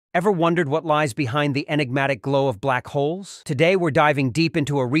Ever wondered what lies behind the enigmatic glow of black holes? Today we're diving deep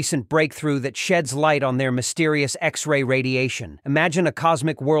into a recent breakthrough that sheds light on their mysterious X-ray radiation. Imagine a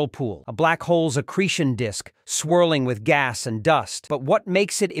cosmic whirlpool, a black hole's accretion disk, swirling with gas and dust. But what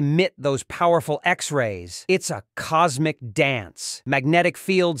makes it emit those powerful X-rays? It's a cosmic dance. Magnetic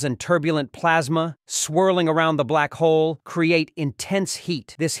fields and turbulent plasma, swirling around the black hole, create intense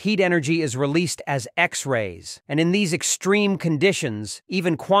heat. This heat energy is released as X-rays. And in these extreme conditions,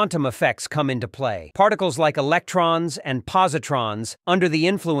 even quantum effects come into play. Particles like electrons and positrons, under the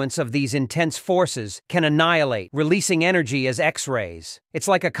influence of these intense forces, can annihilate, releasing energy as X-rays. It's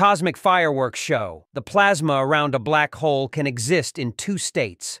like a cosmic fireworks show. The plasma around a black hole can exist in two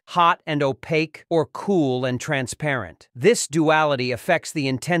states, hot and opaque, or cool and transparent. This duality affects the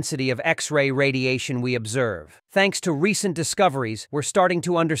intensity of X-ray radiation we observe. Thanks to recent discoveries, we're starting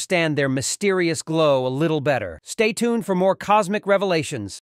to understand their mysterious glow a little better. Stay tuned for more cosmic revelations.